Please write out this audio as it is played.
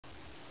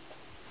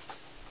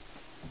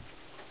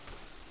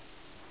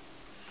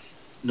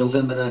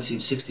November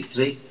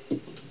 1963.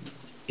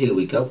 Here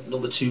we go,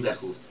 #2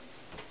 record,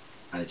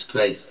 and it's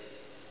great.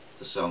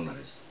 The song, that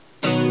is.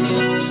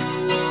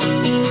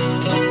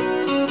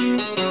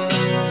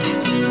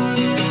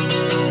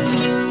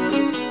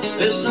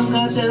 If some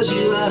guy tells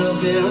you I don't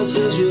care and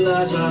tells you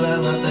lies while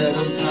I'm at bed,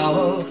 don't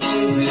talk to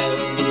him.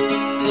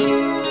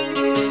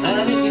 And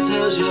if he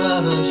tells you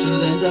I'm untrue,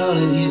 then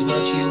darling, he's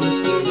what you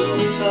must do,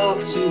 don't talk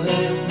to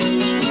him.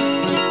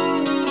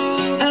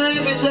 And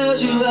if he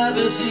tells you I've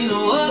been seen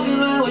walking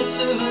around with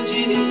Susan G,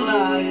 he's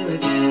lying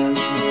again,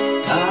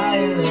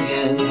 lying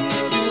again.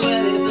 Do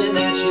anything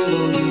that you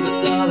will do, but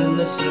darling,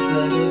 listen,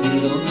 better you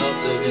don't talk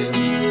to him.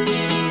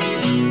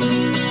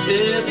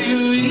 If you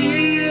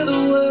hear the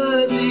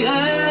words he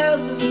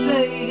has to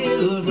say,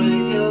 it'll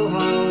break your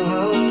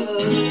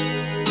heart.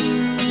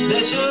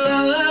 Let your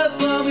love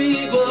for me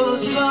go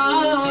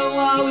strong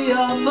while we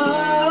are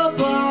far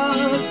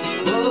apart.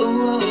 Whoa,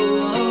 whoa,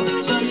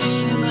 whoa. So just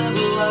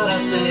remember what I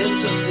say and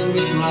trust in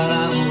me while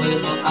I'm away,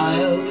 for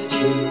I'll be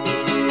true.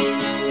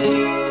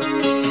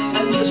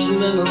 And just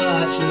remember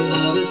my true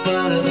love is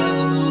brighter than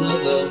the moon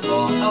above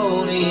for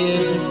only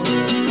you.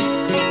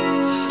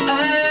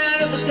 And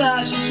if the sky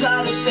should try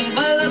to say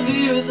my love for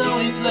you is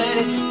only play,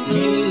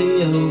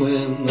 really a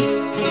whim,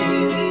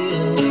 really a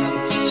whim.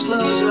 Just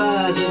close your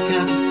eyes and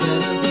count to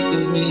 10 and think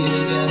of me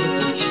again, but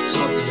don't you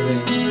talk to him.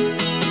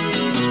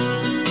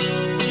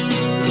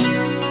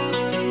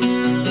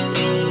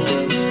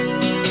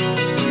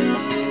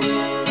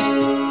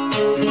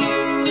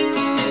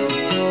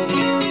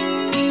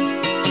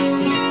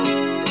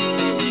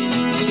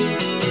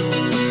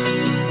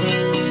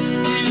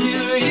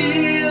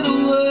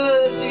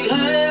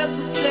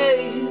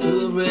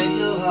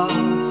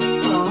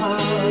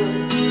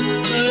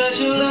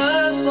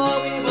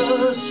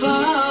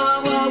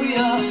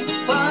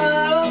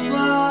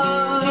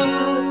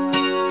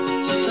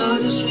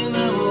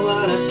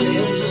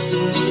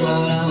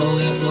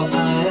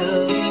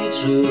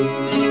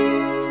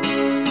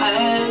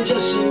 And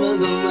just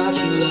remember my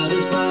true love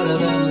is brighter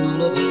than the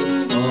moon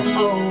above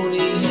for only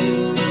you.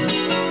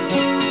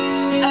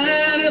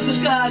 And if the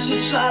sky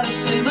should try to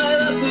say my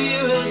love for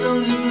you is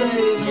only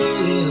blame,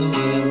 really a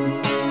whim.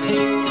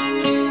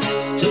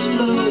 Just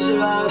close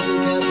your eyes and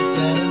count to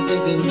 10 and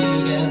think of me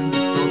again,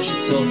 don't you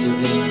talk to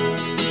me.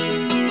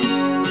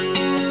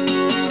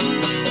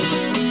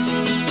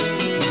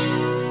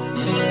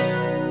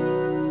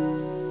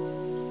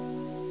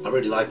 I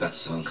really like that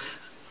song.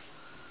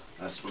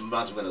 That's from when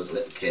I was a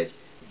little kid.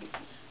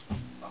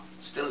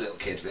 Still a little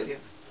kid, really.